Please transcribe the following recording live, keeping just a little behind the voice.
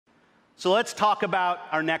So let's talk about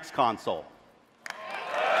our next console.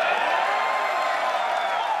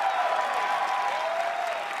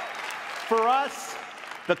 For us,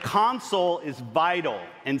 the console is vital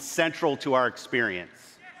and central to our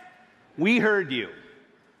experience. We heard you.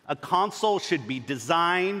 A console should be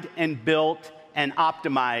designed and built and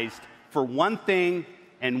optimized for one thing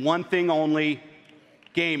and one thing only: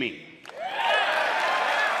 gaming.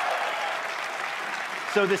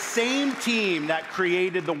 So the same team that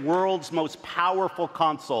created the world's most powerful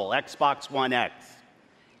console, Xbox One X,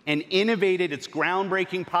 and innovated its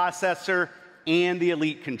groundbreaking processor and the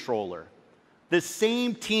Elite controller, the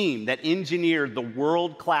same team that engineered the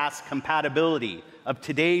world-class compatibility of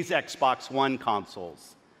today's Xbox One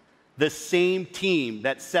consoles, the same team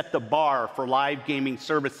that set the bar for live gaming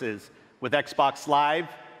services with Xbox Live,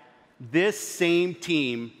 this same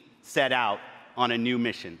team set out on a new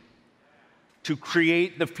mission: to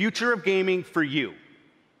create the future of gaming for you.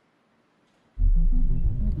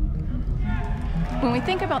 When we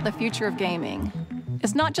think about the future of gaming,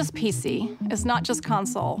 it's not just PC, it's not just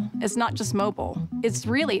console, it's not just mobile. It's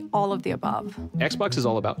really all of the above. Xbox is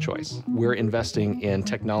all about choice. We're investing in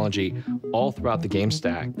technology all throughout the game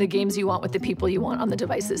stack. The games you want with the people you want on the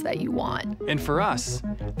devices that you want. And for us,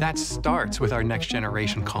 that starts with our next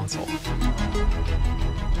generation console.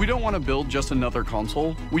 We don't want to build just another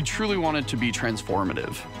console. We truly want it to be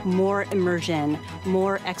transformative. More immersion,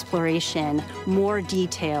 more exploration, more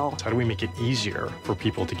detail. How do we make it easier for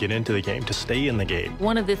people to get into the game, to stay in the game?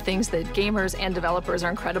 One of the things that gamers and developers are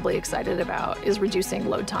incredibly excited about is reducing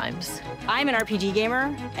load times. I'm an RPG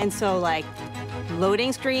gamer, and so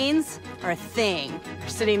loading screens are a thing. You're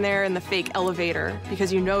sitting there in the fake elevator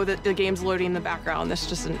because you know that the game's loading in the background. This is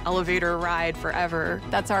just an elevator ride forever.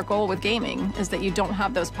 That's our goal with gaming, is that you don't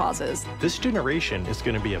have those pauses. This generation is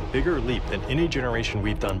going to be a bigger leap than any generation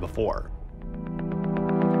we've done before.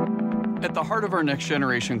 At the heart of our next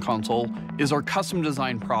generation console is our custom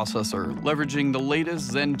designed processor, leveraging the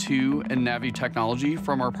latest Zen 2 and Navi technology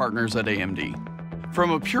from our partners at AMD.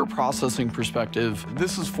 From a pure processing perspective,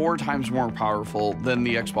 this is 4 times more powerful than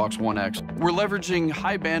the Xbox One X. We're leveraging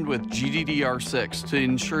high bandwidth GDDR6 to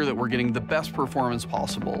ensure that we're getting the best performance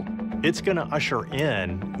possible. It's going to usher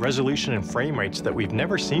in resolution and frame rates that we've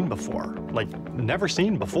never seen before. Never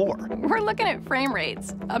seen before. We're looking at frame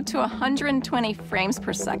rates up to 120 frames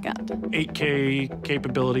per second. 8K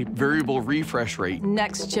capability. Variable refresh rate.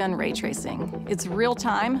 Next-gen ray tracing. It's real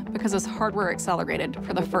time because it's hardware accelerated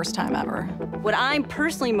for the first time ever. What I'm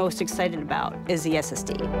personally most excited about is the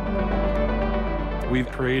SSD. We've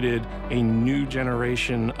created a new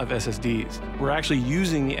generation of SSDs. We're actually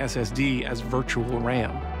using the SSD as virtual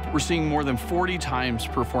RAM. We're seeing more than 40 times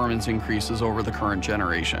performance increases over the current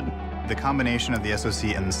generation. The combination of the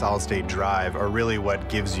SoC and the solid-state drive are really what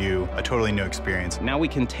gives you a totally new experience. Now we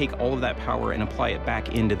can take all of that power and apply it back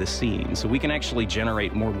into the scene, so we can actually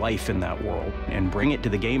generate more life in that world and bring it to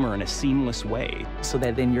the gamer in a seamless way. So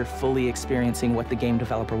that then you're fully experiencing what the game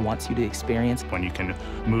developer wants you to experience. When you can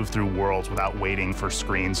move through worlds without waiting for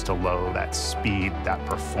screens to load, that speed, that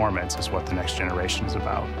performance is what the next generation is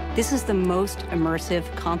about. This is the most immersive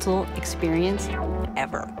console experience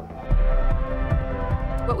ever.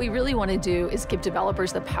 What we really want to do is give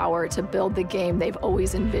developers the power to build the game they've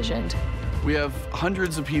always envisioned. We have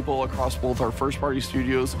hundreds of people across both our first-party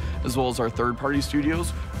studios as well as our third-party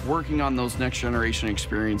studios working on those next-generation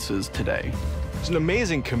experiences today. There's an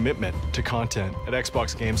amazing commitment to content at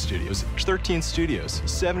Xbox Game Studios. There's 13 studios,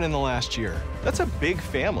 7 in the last year. That's a big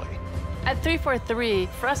family. At 343,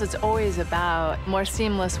 for us, it's always about more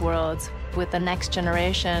seamless worlds. With the next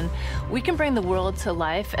generation, we can bring the world to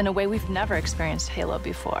life in a way we've never experienced Halo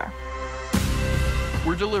before.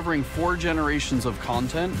 We're delivering 4 generations of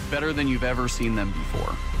content better than you've ever seen them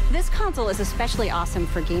before. This console is especially awesome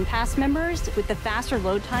for Game Pass members. With the faster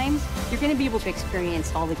load times, you're going to be able to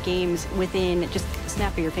experience all the games within just a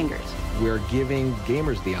snap of your fingers. We're giving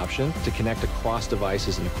gamers the option to connect across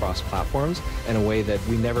devices and across platforms in a way that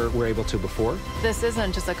we never were able to before. This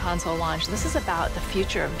isn't just a console launch. This is about the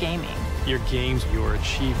future of gaming. Your games, your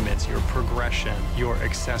achievements, your progression, your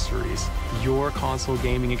accessories, your console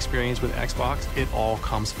gaming experience with Xbox, it all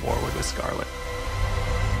comes forward with Scarlett.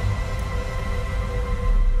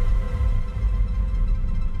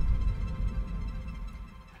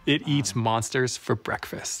 It eats monsters for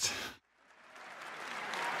breakfast.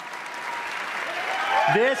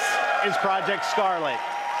 This is Project Scarlett,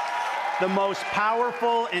 the most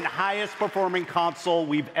powerful and highest performing console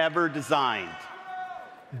we've ever designed.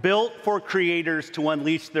 Built for creators to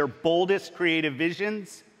unleash their boldest creative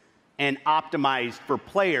visions and optimized for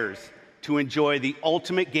players to enjoy the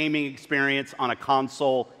ultimate gaming experience on a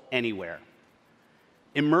console anywhere.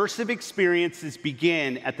 Immersive experiences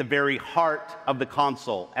begin at the very heart of the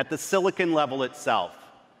console, at the silicon level itself.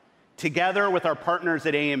 Together with our partners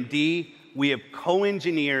at AMD, we have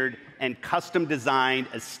co-engineered and custom designed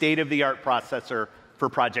a state-of-the-art processor for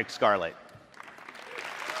Project Scarlett.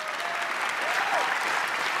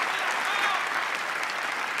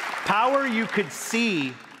 Power you could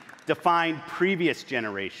see defined previous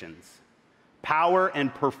generations. Power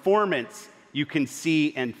and performance you can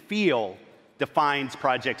see and feel defines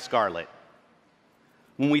Project Scarlett.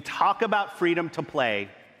 When we talk about freedom to play,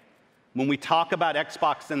 when we talk about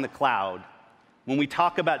Xbox in the cloud, when we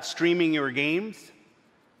talk about streaming your games,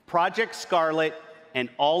 Project Scarlett and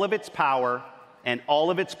all of its power and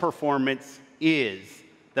all of its performance is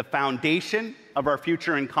the foundation of our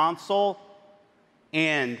future in console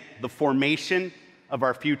and the formation of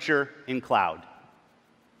our future in cloud.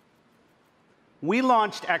 We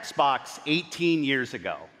launched Xbox 18 years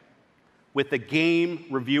ago with a game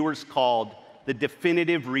reviewers called the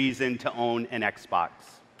definitive reason to own an Xbox.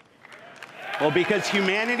 Well, because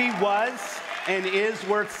humanity was and is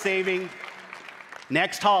worth saving,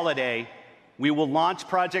 next holiday, we will launch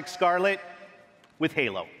Project Scarlett with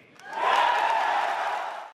Halo.